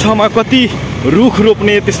कुन ठाउँमा कति रुख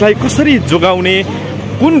रोप्ने, त्यसलाई कसरी जोगाउने,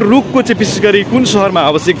 कुन रुखको चाहिँ विशेष गरी कुन सहरमा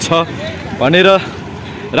आवश्यक छ भनेर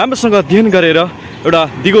राम्रोसँग अध्ययन गरेर एउटा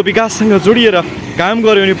दिगो विकाससँग जोडिएर काम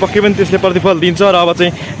गऱ्यो भने पक्कै पनि त्यसले प्रतिफल दिन्छ। र अब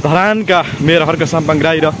चाहिँ धरानका मेयर हर्का साम्पाङ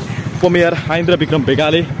राई र उपमेयर इन्द्र विक्रम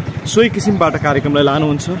बेगाले सोही किसिमबाट कार्यक्रमलाई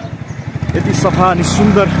लानुहुन्छ। यति सफा अनि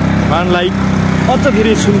सुन्दर मानलाई अझ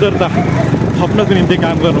धेरै सुन्दरता थप्नको निम्ति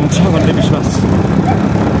काम गर्नुहुन्छ भन्ने विश्वास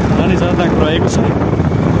धरानी जनताको रहेको छ।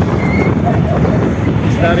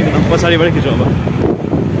 पछाडिबाट खिचौँ अब।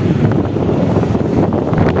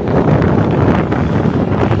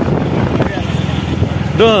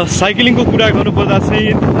 र साइक्लिङको कुरा गर्नुपर्दा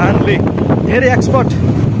चाहिँ धरानले धेरै एक्सपर्ट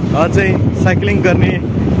चाहिँ साइक्लिङ गर्ने,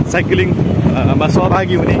 साइक्लिङमा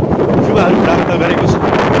सहभागी हुने युवाहरू प्राप्त गरेको छ।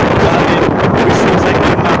 उहाँले विश्व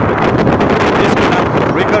साइक्लिङमा देशको नाम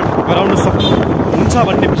रेकर्ड गराउन सक्नुहुन्छ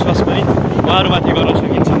भन्ने विश्वास पनि उहाँहरूमाथि गर्न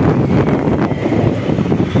सकिन्छ।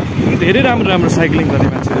 धेरै राम्रो राम्रो साइक्लिङ गर्ने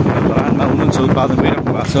मान्छेहरू धरानमा हुनुहुन्छ, उत्पादन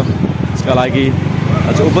भइराख्नु भएको छ। यसका लागि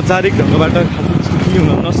आज औपचारिक ढङ्गबाट खासै हुन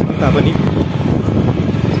नसके तापनि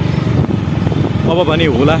अब भने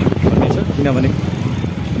होला भन्ने छ, किनभने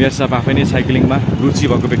मेयर साहब आफै नै साइक्लिङमा रुचि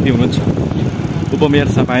भएको व्यक्ति हुनुहुन्छ। उपमेयर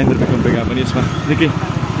साहब इन्द्र विक्रम बेगा पनि यसमा निकै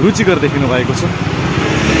रुचिकर देखिनु भएको छ।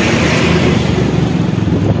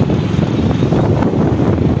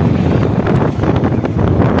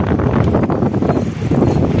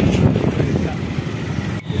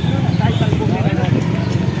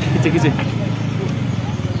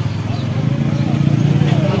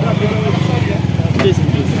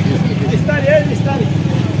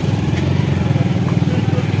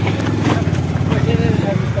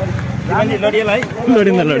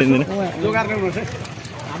 लडिँदैन लडिँदैन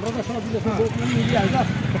हाम्रो त सजिलो छ, बोक्नु पनि मिलिहाल्छ।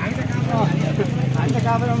 हामी त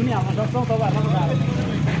काबेर पनि हाल्न सक्छौँ, तपाईँहरूलाई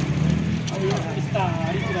अब यो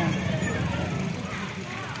बिस्तारै कुदाउनु।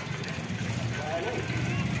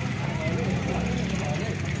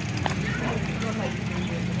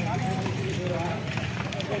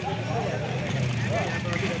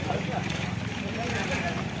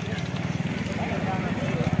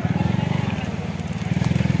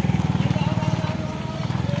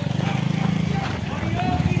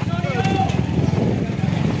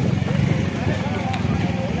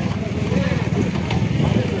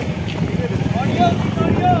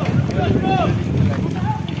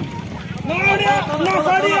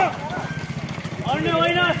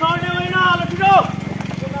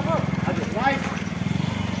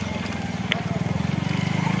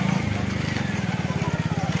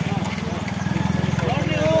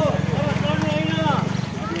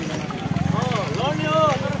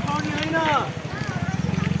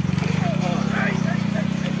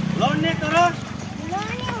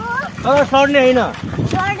 सर्ने होइन,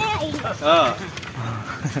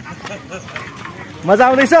 मजा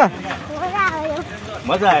आउँदैछ?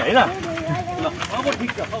 मजा आयो होइन? अब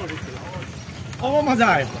ठिक छ, अब मजा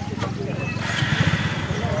आयो।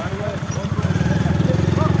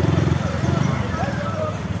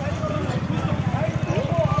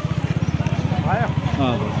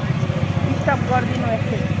 स्टप गरिदिनु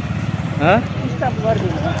एकछिन स्टप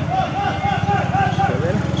गरिदिनु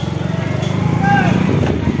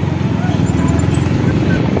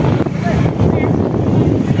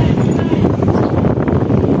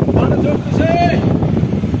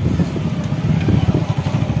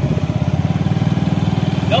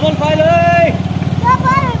डबल फाइल है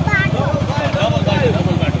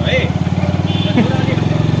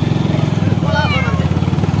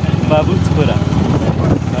बाबु छोरा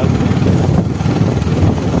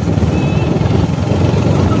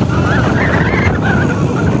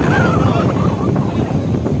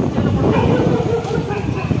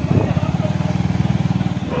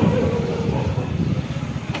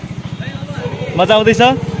मजा आउँदैछ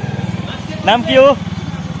नाम के हो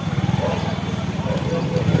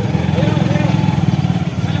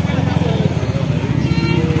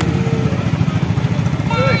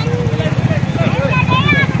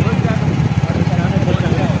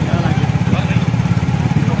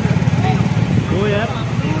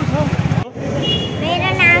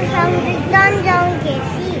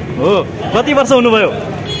हो कति वर्ष हुनुभयो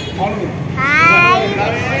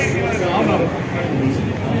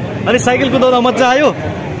अनि साइकल कुदाउँदा मजा आयो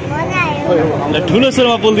ठुलो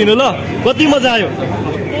स्वरमा बोलिदिनु ल कति मजा आयो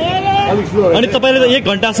अनि तपाईँले त 1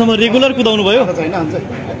 घन्टासम्म रेगुलर कुदाउनु भयो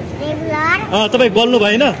तपाईँ गल्नु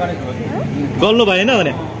भएन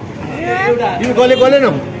भने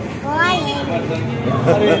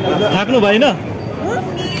थाक्नु भएन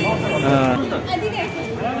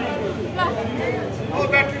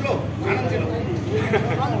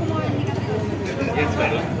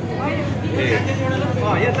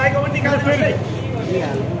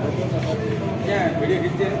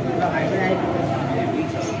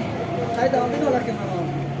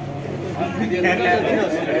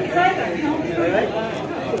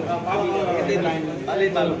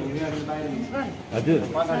हजुर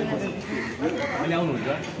अहिले आउनुहुन्छ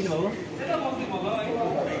किन बाबु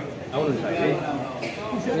आउनुहुन्छ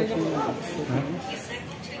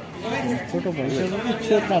फोटो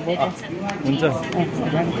हुन्छ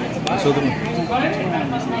सोध्नु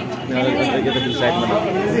साइडमा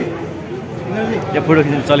यहाँ फोटो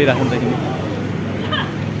खिच्नु चलिराख्नु त किन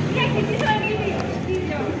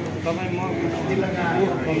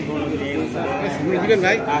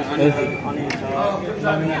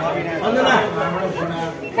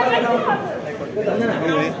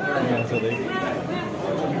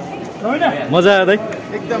मजा आयो दाइ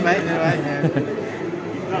एकदम भाइ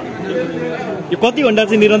यो कति घन्टा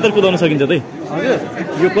चाहिँ निरन्तर कुदाउन सकिन्छ त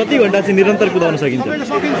यो कति घन्टा चाहिँ निरन्तर कुदाउन सकिन्छ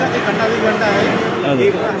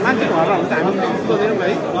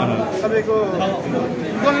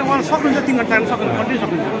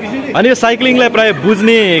अनि यो साइक्लिङलाई प्राय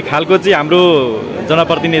बुझ्ने खालको चाहिँ हाम्रो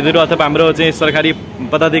जनप्रतिनिधिहरू अथवा हाम्रो चाहिँ सरकारी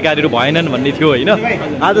पदाधिकारीहरू भएनन् भन्ने थियो होइन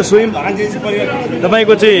आज स्वयं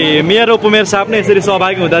तपाईँको चाहिँ मेयर र उपमेयर साहब नै यसरी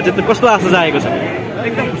सहभागी हुँदा चाहिँ कस्तो आशा जागेको छ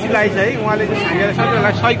एकदम खुसी लागेको छ है उहाँले चाहिँ हामीलाई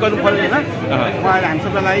सबैलाई सहयोग गर्नु पर्यो होइन उहाँले हामी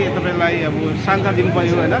सबैलाई तपाईँलाई अब सान्त्वना दिनु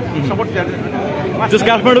पर्यो होइन सपोर्ट जस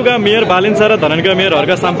काठमाडौँका मेयर बालेन सर र धरानका मेयर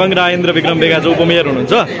हर्का साम्पाङ र आयेन्द्र विक्रम बेगा जो उपमेयर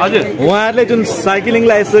हुनुहुन्छ हजुर उहाँहरूले जुन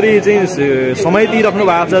साइक्लिङलाई यसरी चाहिँ समय दिइराख्नु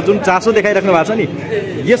भएको छ जुन चासो देखाइराख्नु भएको छ नि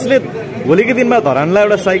यसले भोलिको दिनमा धरानलाई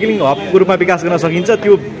एउटा साइक्लिङ हबको रूपमा विकास गर्न सकिन्छ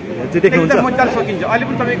त्यो चाहिँ देख्नुहुन्छ मजाले सकिन्छ अहिले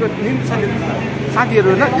पनि तपाईँको साथीहरू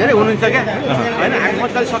होइन धेरै हुनुहुन्छ क्या होइन हामी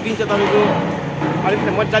मजाले सकिन्छ तपाईँको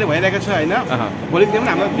अलिकति मजाले भइरहेको छ होइन भोलिको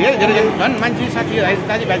दिनमा हाम्रो धेरै धेरै झन् मान्छे साथीहरू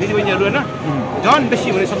दाजुभाइ दिदीबहिनीहरू होइन झन् बेसी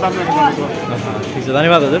हुने सम्भावना छ ठिक छ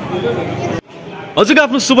धन्यवाद हजुर हजुरको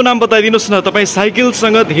आफ्नो शुभ नाम बताइदिनुहोस् न तपाईँ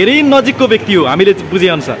साइकलसँग धेरै नजिकको व्यक्ति हो हामीले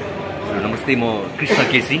बुझेअनुसार नमस्ते म कृष्ण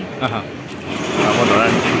केसी म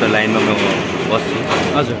धरान लाइनमा म बस्छु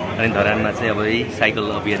हजुर अनि धरानमा चाहिँ अब यही साइकल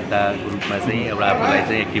अभियन्ताको रूपमा चाहिँ एउटा आफूलाई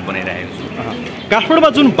चाहिँ एक्टिभ बनाइरहेको छु काठमाडौँमा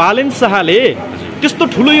जुन बालेन शाहले त्यस्तो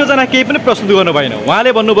ठुलो योजना केही पनि प्रस्तुत गर्नु भएन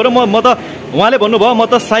उहाँले भन्नुभयो उहाँले भन्नुभयो म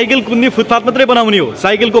त साइकल कुद्ने फुटपाथ मात्रै बनाउने हो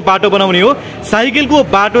साइकलको बाटो बनाउने हो साइकलको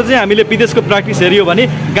बाटो चाहिँ हामीले विदेशको प्र्याक्टिस हेऱ्यो भने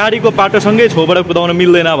गाडीको बाटोसँगै छेउबाट कुदाउन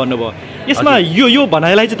मिल्दैन भन्नुभयो यसमा यो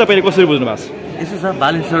भनाइलाई चाहिँ तपाईँले कसरी बुझ्नु भएको छ यसो छ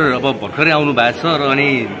बालेन सर अब भर्खरै आउनु भएको छ र अनि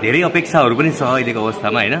धेरै अपेक्षाहरू पनि छ अहिलेको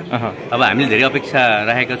अवस्थामा होइन अब हामीले धेरै अपेक्षा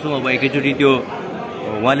राखेका छौँ अब एकैचोटि त्यो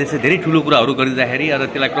उहाँले चाहिँ धेरै ठुलो कुराहरू गरिदिँदाखेरि र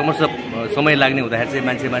त्यसलाई क्रमशः समय लाग्ने हुँदाखेरि चाहिँ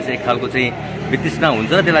मान्छेमा चाहिँ एक खालको चाहिँ वितृष्णा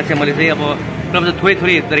हुन्छ त्यसलाई चाहिँ मैले चाहिँ अब क्रमशः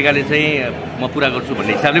थोरै तरिकाले चाहिँ म पुरा गर्छु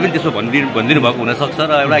भन्ने हिसाबले पनि त्यसो भनिदिनु भएको हुनसक्छ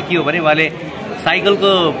र एउटा के हो भने उहाँले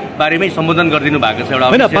साइकलको बारेमै सम्बोधन गरिदिनु भएको छ एउटा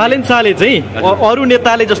होइन। बालेन शाहले चाहिँ अरू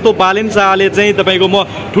नेताले जस्तो बालेन शाहले चाहिँ तपाईँको म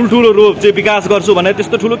ठुल्ठुलो रूप चाहिँ विकास गर्छु भनेर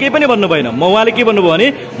त्यस्तो ठुलो केही पनि भन्नु भएन। उहाँले के भन्नुभयो भने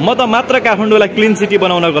म त मात्र काठमाडौँलाई क्लिन सिटी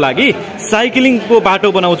बनाउनको लागि साइक्लिङको बाटो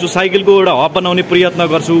बनाउँछु, साइकलको एउटा हब बनाउने प्रयत्न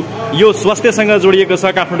गर्छु, यो स्वास्थ्यसँग जोडिएको छ,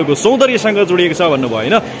 काठमाडौँको सौन्दर्यसँग जोडिएको छ भन्नुभयो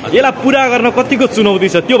होइन। यसलाई पुरा गर्न कतिको चुनौती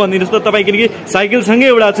छ त्यो भनिदिनुहोस् त तपाईँ, किनकि साइकलसँगै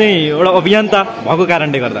एउटा अभियन्ता भएको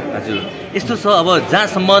कारणले गर्दा। हजुर यस्तो छ, अब जहाँ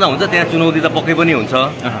सम्भावना हुन्छ त्यहाँ चुनौती त पक्कै पनि हुन्छ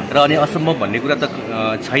र अनि असम्भव भन्ने कुरा त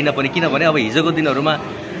छैन पनि। किनभने अब हिजोको दिनहरूमा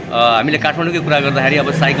हामीले काठमाडौँकै कुरा गर्दाखेरि अब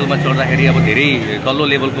साइकलमा चढ्दाखेरि अब धेरै तल्लो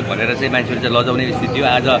लेभलको भनेर चाहिँ मान्छेहरू चाहिँ लजाउने स्थिति हो।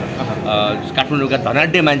 आज काठमाडौँका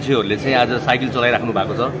धनाढ्य मान्छेहरूले चाहिँ आज साइकल चलाइराख्नु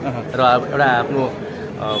भएको छ र एउटा आफ्नो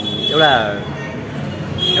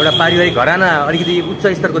एउटा पारिवारिक घराना अलिकति उच्च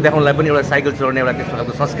स्तरको देखाउनलाई पनि एउटा साइकल चढ्ने एउटा त्यस्तो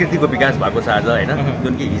खालको संस्कृतिको विकास भएको छ आज होइन।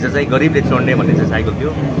 जुन कि हिजो चाहिँ गरिबले चढ्ने भन्ने चाहिँ साइकल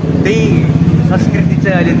थियो, त्यही संस्कृति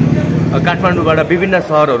चाहिँ अहिले काठमाडौँबाट विभिन्न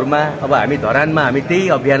सहरहरूमा अब हामी धरानमा हामी त्यही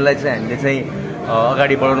अभियानलाई चाहिँ हामीले चाहिँ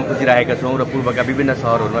अगाडि बढाउन खोजिरहेका छौँ र पूर्वका विभिन्न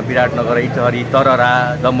सहरहरूमा विराटनगर, इटहरी, तररा,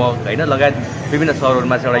 दमक होइन लगायत विभिन्न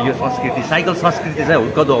सहरहरूमा चाहिँ एउटा यो संस्कृति साइकल संस्कृति चाहिँ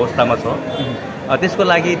हुर्कदो अवस्थामा छ। त्यसको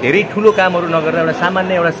लागि धेरै ठुलो कामहरू नगरेर एउटा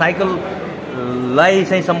सामान्य एउटा साइकललाई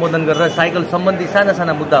चाहिँ सम्बोधन गरेर साइकल सम्बन्धी साना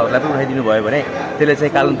साना मुद्दाहरूलाई पनि उठाइदिनु भयो भने त्यसले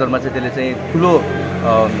चाहिँ कालान्तरमा चाहिँ त्यसले चाहिँ ठुलो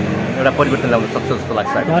एउटा परिवर्तन ल्याउन सक्छ जस्तो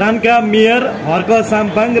लाग्छ। धरानका मेयर हर्क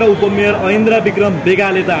साम्पाङ र उपमेयर ऐन्द्र विक्रम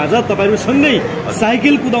बेगाले त आज तपाईँहरूसँगै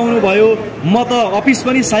साइकल कुदाउनु भयो। म त अफिस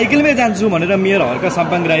पनि साइकलमै जान्छु भनेर मेयर हर्क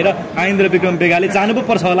साम्पाङ राई र ऐन्द्र विक्रम बेगाले जानु पो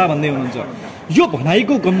पर्छ होला भन्दै हुनुहुन्छ। यो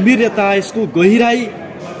भनाइको गम्भीरता, यसको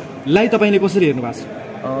गहिराईलाई तपाईँले कसरी हेर्नु भएको छ?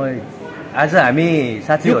 आज हामी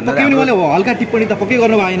साथीहरूले हल्का टिप्पणी त पक्कै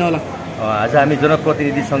गर्नु भएन होला। आज हामी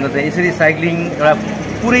जनप्रतिनिधिसँग चाहिँ यसरी साइक्लिङ एउटा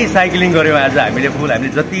पुरै साइक्लिङ गऱ्यौँ। आज हामीले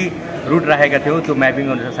जति रुट राखेका थियौँ त्यो म्यापिङ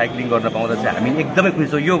अनुसार साइक्लिङ गर्न पाउँदा चाहिँ हामी एकदमै खुसी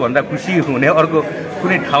छौँ। योभन्दा खुसी हुने अर्को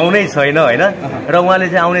कुनै ठाउँ नै छैन होइन। र उहाँले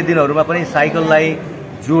चाहिँ आउने दिनहरूमा पनि साइकललाई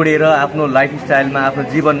जोडेर आफ्नो लाइफस्टाइलमा आफ्नो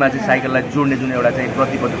जीवनमा चाहिँ साइकललाई जोड्ने जुन एउटा चाहिँ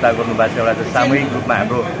प्रतिबद्धता गर्नुभएको छ, एउटा चाहिँ सामूहिक रूपमा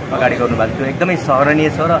हाम्रो अगाडि गर्नुभएको छ, त्यो एकदमै सहरणीय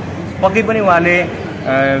छ। र पक्कै पनि उहाँले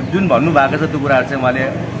जुन भन्नुभएको छ त्यो कुराहरू चाहिँ उहाँले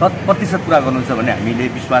 100% पुरा गर्नुहुन्छ भन्ने हामीले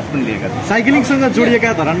विश्वास पनि लिएका छौँ। साइक्लिङसँग जोडिएका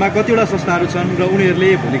धरानमा कतिवटा संस्थाहरू छन् र उनीहरूले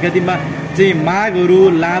भोलिका दिनमा चाहिँ मागहरू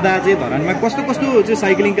लाँदा चाहिँ धरानमा कस्तो चाहिँ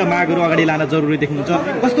साइक्लिङका मागहरू अगाडि लान जरुरी देख्नुहुन्छ?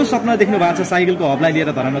 कस्तो सपना देख्नु भएको छ साइकलको हबलाई लिएर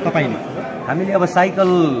धरानमा तपाईँले? हामीले अब साइकल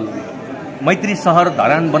मैत्री सहर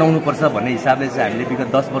धरान बनाउनुपर्छ भन्ने हिसाबले चाहिँ हामीले विगत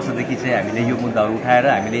 10 वर्षदेखि चाहिँ हामीले यो मुद्दाहरू उठाएर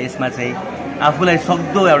हामीले यसमा चाहिँ आफूलाई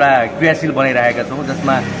सक्दो एउटा क्रियाशील बनाइरहेका छौँ,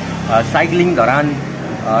 जसमा साइक्लिङ धरान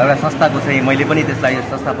एउटा संस्थाको चाहिँ मैले पनि त्यसलाई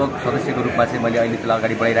संस्थापक सदस्यको रूपमा चाहिँ मैले अहिले त्यसलाई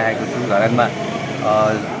अगाडि बढाइरहेको छु। धरानमा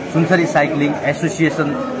सुनसरी साइक्लिङ एसोसिएसन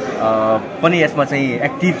पनि यसमा चाहिँ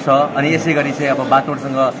एक्टिभ छ अनि यसै गरी चाहिँ अब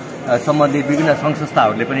बाटोसँग सम्बन्धित विभिन्न सङ्घ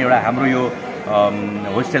संस्थाहरूले पनि एउटा हाम्रो यो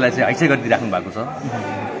होस्टेललाई चाहिँ हैसै गरिदिइराख्नु भएको छ।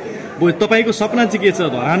 तपाईँको सपना चाहिँ के छ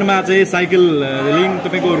धरानमा चाहिँ साइकलिङ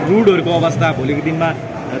तपाईँको रुटहरूको अवस्था भोलिको दिनमा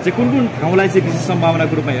चाहिँ कुन ठाउँलाई चाहिँ विशेष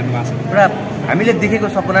सम्भावनाको रूपमा हेर्नु भएको छ? एउटा हामीले देखेको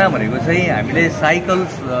सपना भनेको चाहिँ हामीले साइकल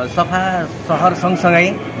सफा सहर सँगसँगै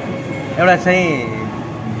एउटा चाहिँ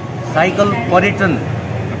साइकल पर्यटन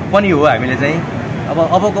पनि हो। हामीले चाहिँ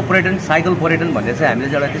अबको पर्यटन साइकल पर्यटन भन्ने चाहिँ हामीले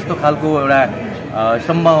चाहिँ एउटा त्यस्तो खालको एउटा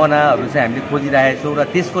सम्भावनाहरू चाहिँ हामीले खोजिरहेका छौँ र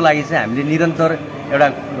त्यसको लागि चाहिँ हामीले निरन्तर एउटा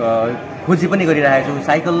खोजी पनि गरिरहेका छौँ।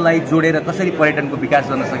 साइकललाई जोडेर कसरी पर्यटनको विकास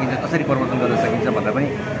गर्न सकिन्छ, कसरी परिवर्तन गर्न सकिन्छ भनेर पनि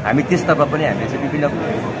हामी त्यसतर्फ पनि हामीले चाहिँ विभिन्न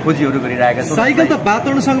खोजीहरू गरिरहेका छौँ। साइकल त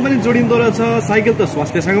वातावरणसँग पनि जोडिँदो रहेछ, साइकल त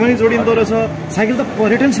स्वास्थ्यसँग पनि जोडिँदो रहेछ, साइकल त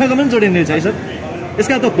पर्यटनसँग पनि जोडिँदो रहेछ है सर।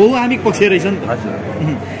 यसका त बहुआमिक पक्ष रहेछ नि त। हजुर।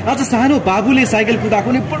 आज सानो बाबुले साइकल कुदाएको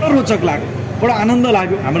नि बडो रोचक लाग्यो, बडो आनन्द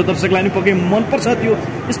लाग्यो। हाम्रो दर्शकलाई पनि पक्कै मनपर्छ त्यो,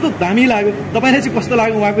 यस्तो दामी लाग्यो। तपाईँलाई चाहिँ कस्तो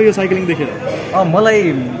लाग्यो उहाँको यो साइक्लिङ देखेर? मलाई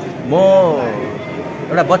म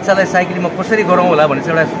एउटा बच्चालाई साइक्लिङमा कसरी गराउँ होला भने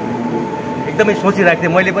चाहिँ एउटा एकदमै सोचिरहेको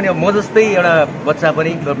थिएँ। मैले पनि म जस्तै एउटा बच्चा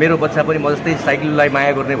पनि मेरो बच्चा पनि म जस्तै साइकललाई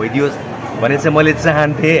माया गर्ने भइदियोस् भने चाहिँ मैले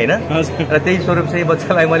चाहन्थेँ होइन। र त्यही स्वरूप चाहिँ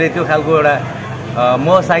बच्चालाई मैले त्यो खालको एउटा म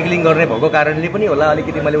साइक्लिङ गर्ने भएको कारणले पनि होला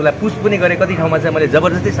अलिकति मैले उसलाई पुस पनि गरेँ। कति ठाउँमा चाहिँ मैले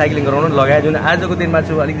जबरजस्ती साइक्लिङ गराउन लगाएँ, जुन आजको दिनमा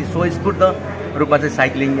चाहिँ अलिकति स्वस्फूर्त रूपमा चाहिँ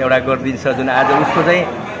साइक्लिङ एउटा गरिदिन्छ, जुन आज उसको चाहिँ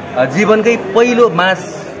जीवनकै पहिलो मास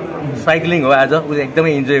साइक्लिङ हो। आज उसले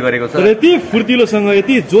एकदमै इन्जोय गरेको छ। यति फुर्तिलोसँग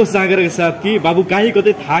यति जोस जागेको साथ कि बाबु कहीँ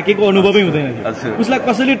कतै थाकेको अनुभवै हुँदैन। हजुर। उसलाई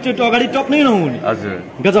कसैले अगाडि टप्नै नहुने।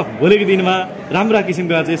 हजुर। गजब। भोलिको दिनमा राम्रा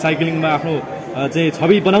किसिमका चाहिँ साइक्लिङमा आफ्नो चाहिँ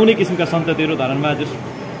छवि बनाउने किसिमका सन्ततिहरू धरानमा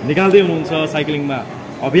निकाल्दै हुनुहुन्छ, साइक्लिङमा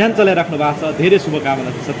अभियान चलाइराख्नु भएको छ। धेरै शुभकामना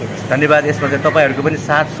छ सर। धन्यवाद। यसमा चाहिँ तपाईँहरूको पनि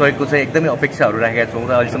साथ सहयोगको चाहिँ एकदमै अपेक्षाहरू राखेका छौँ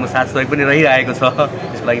र अहिलेसम्म साथ सहयोग पनि रहिरहेको छ।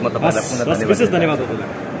 त्यसको लागि म तपाईँलाई पुनः विशेष धन्यवाद।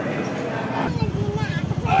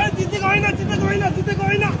 जितेको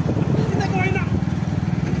होइन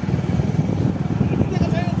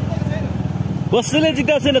कसैले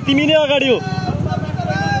जित्दा छैन, तिमी नै अगाडि हो।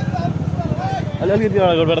 अलिकति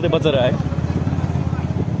अगाडिबाट चाहिँ बचेर आयो।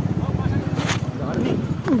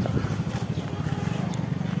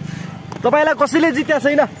 तपाईँलाई कसैले जित्या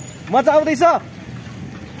छैन, मजा आउँदैछ?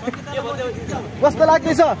 कस्तो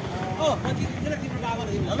लाग्दैछ?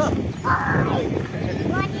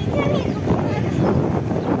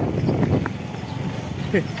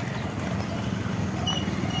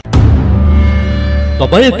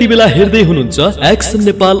 तपाईं यति बेला हेर्दै हुनुहुन्छ एक्सन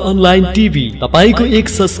नेपाल अनलाइन टिभी। तपाईको एक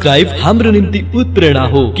सब्स्क्राइब हाम्रो निम्ति उत्प्रेरणा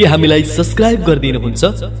हो। के हामीलाई सब्स्क्राइब गरिदिनुहुन्छ?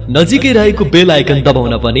 नजिकै रहेको बेल आइकन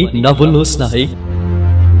दबाउन पनि नभुल्नुहोस् न है।